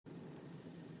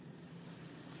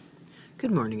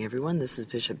Good morning, everyone. This is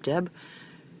Bishop Deb,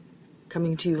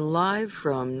 coming to you live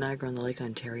from Niagara-on-the-Lake,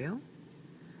 Ontario.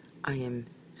 I am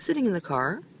sitting in the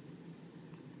car,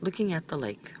 looking at the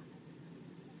lake.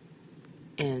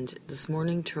 And this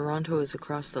morning, Toronto is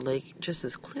across the lake, just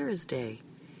as clear as day.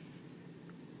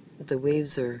 The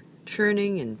waves are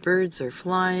churning and birds are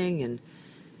flying, and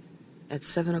at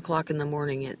 7 o'clock in the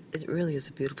morning, it really is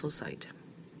a beautiful sight.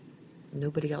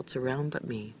 Nobody else around but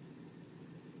me.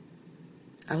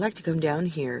 I like to come down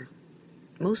here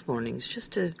most mornings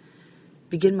just to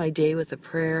begin my day with a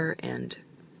prayer and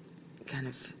kind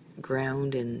of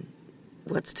ground in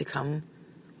what's to come.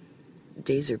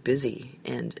 Days are busy,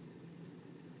 and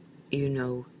you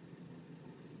know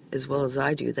as well as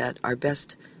I do that our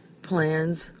best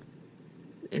plans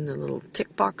in the little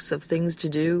tick box of things to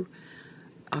do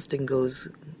often goes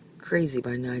crazy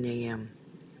by 9 a.m.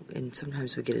 And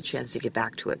sometimes we get a chance to get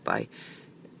back to it by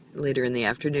later in the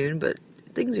afternoon, but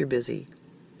things are busy.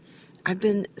 I've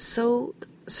been so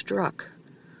struck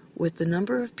with the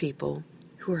number of people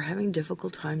who are having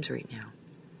difficult times right now.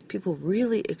 People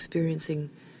really experiencing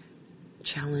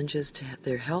challenges to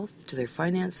their health, to their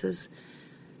finances.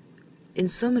 In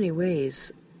so many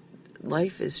ways,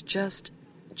 life is just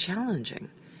challenging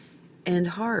and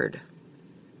hard.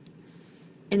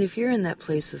 And if you're in that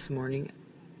place this morning,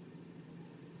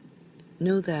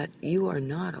 know that you are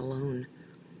not alone.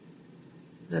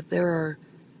 That there are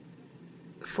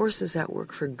forces at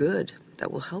work for good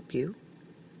that will help you.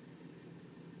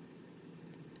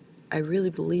 I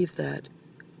really believe that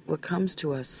what comes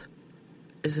to us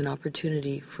is an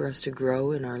opportunity for us to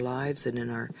grow in our lives and in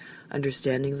our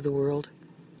understanding of the world.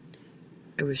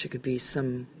 I wish it could be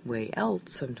some way else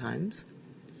sometimes.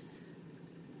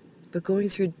 But going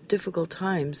through difficult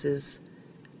times it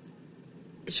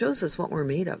shows us what we're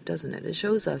made of, doesn't it? It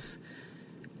shows us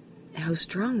how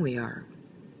strong we are.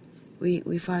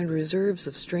 We find reserves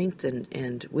of strength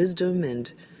and wisdom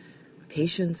and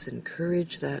patience and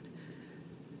courage that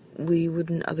we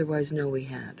wouldn't otherwise know we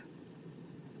had.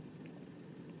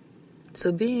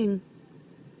 So being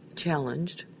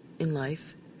challenged in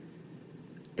life,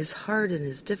 as hard and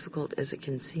as difficult as it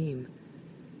can seem,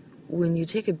 when you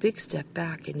take a big step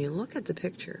back and you look at the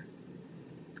picture,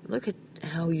 look at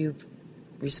how you've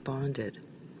responded,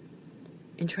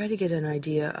 and try to get an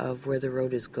idea of where the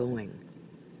road is going,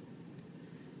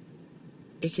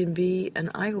 it can be an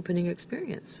eye-opening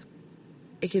experience.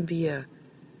 It can be a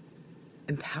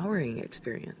empowering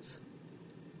experience.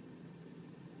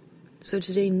 So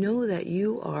today, know that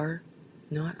you are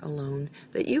not alone,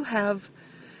 that you have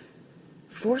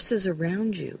forces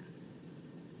around you,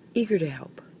 eager to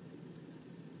help.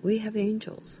 We have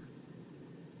angels.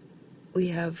 We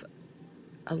have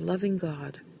a loving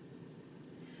God.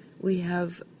 We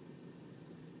have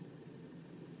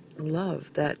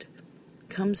love that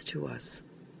comes to us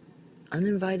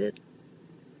uninvited,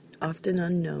 often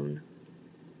unknown,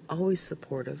 always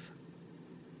supportive.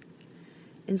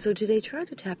 And so today, try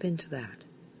to tap into that.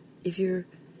 If you're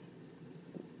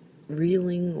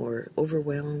reeling or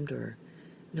overwhelmed or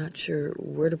not sure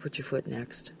where to put your foot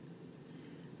next,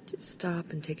 just stop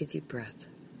and take a deep breath.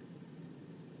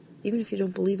 Even if you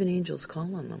don't believe in angels,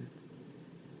 call on them.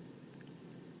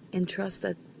 And trust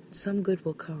that some good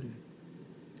will come.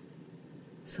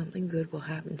 Something good will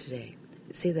happen today.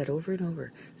 Say that over and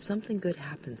over. Something good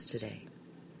happens today.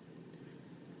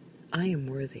 I am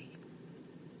worthy.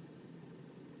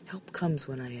 Help comes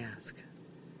when I ask.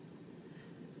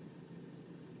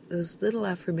 Those little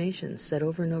affirmations said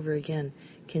over and over again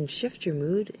can shift your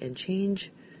mood and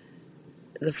change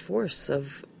the force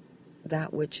of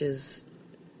that which is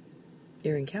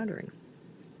you're encountering.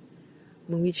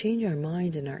 When we change our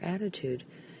mind and our attitude,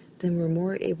 then we're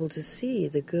more able to see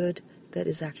the good that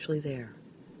is actually there.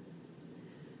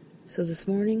 So this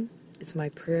morning, it's my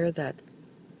prayer that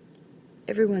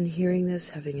everyone hearing this,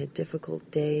 having a difficult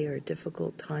day or a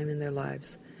difficult time in their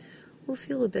lives, will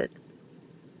feel a bit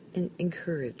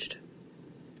encouraged,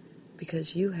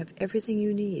 because you have everything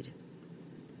you need.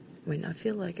 Might not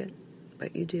feel like it,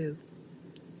 but you do.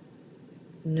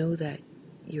 Know that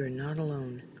you're not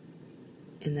alone,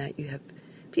 and that you have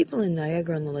people in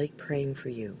Niagara-on-the-Lake praying for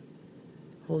you,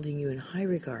 holding you in high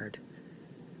regard,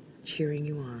 cheering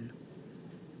you on.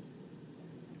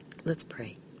 Let's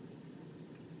pray.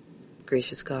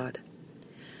 Gracious God,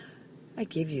 I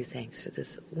give you thanks for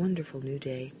this wonderful new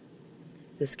day,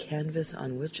 this canvas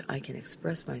on which I can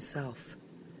express myself.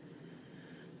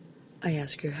 I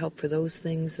ask your help for those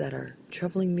things that are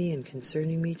troubling me and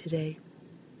concerning me today.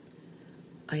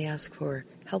 I ask for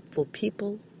helpful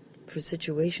people, for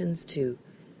situations to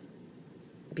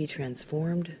be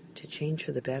transformed, to change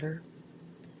for the better.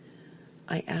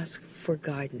 I ask for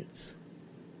guidance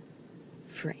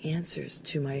for answers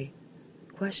to my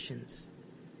questions.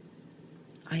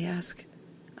 I ask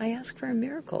for a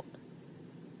miracle.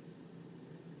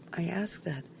 I ask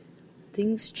that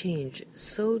things change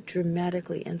so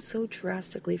dramatically and so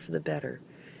drastically for the better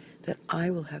that I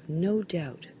will have no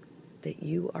doubt that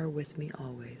you are with me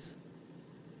always.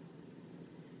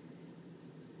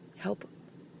 Help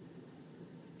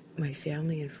my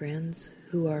family and friends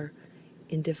who are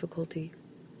in difficulty.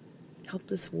 Help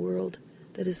this world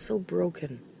that is so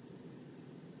broken.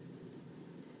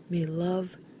 May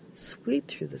love sweep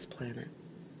through this planet.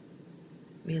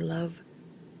 May love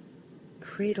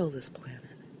cradle this planet.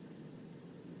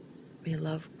 May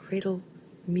love cradle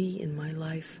me in my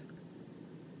life.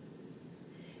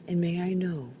 And may I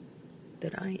know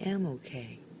that I am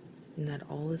okay and that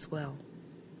all is well.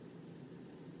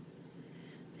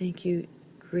 Thank you,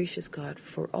 gracious God,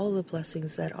 for all the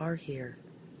blessings that are here,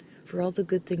 for all the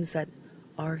good things that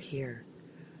are here,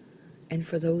 and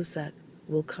for those that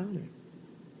will come.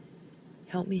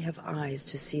 Help me have eyes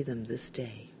to see them this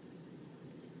day,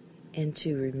 and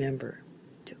to remember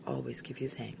to always give you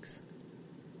thanks.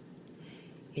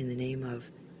 In the name of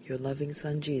your loving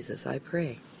Son, Jesus, I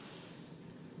pray.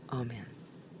 Amen.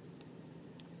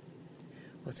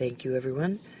 Well, thank you,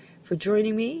 everyone, for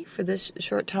joining me for this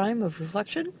short time of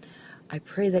reflection. I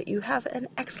pray that you have an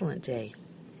excellent day,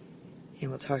 and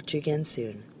we'll talk to you again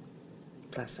soon.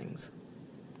 Blessings.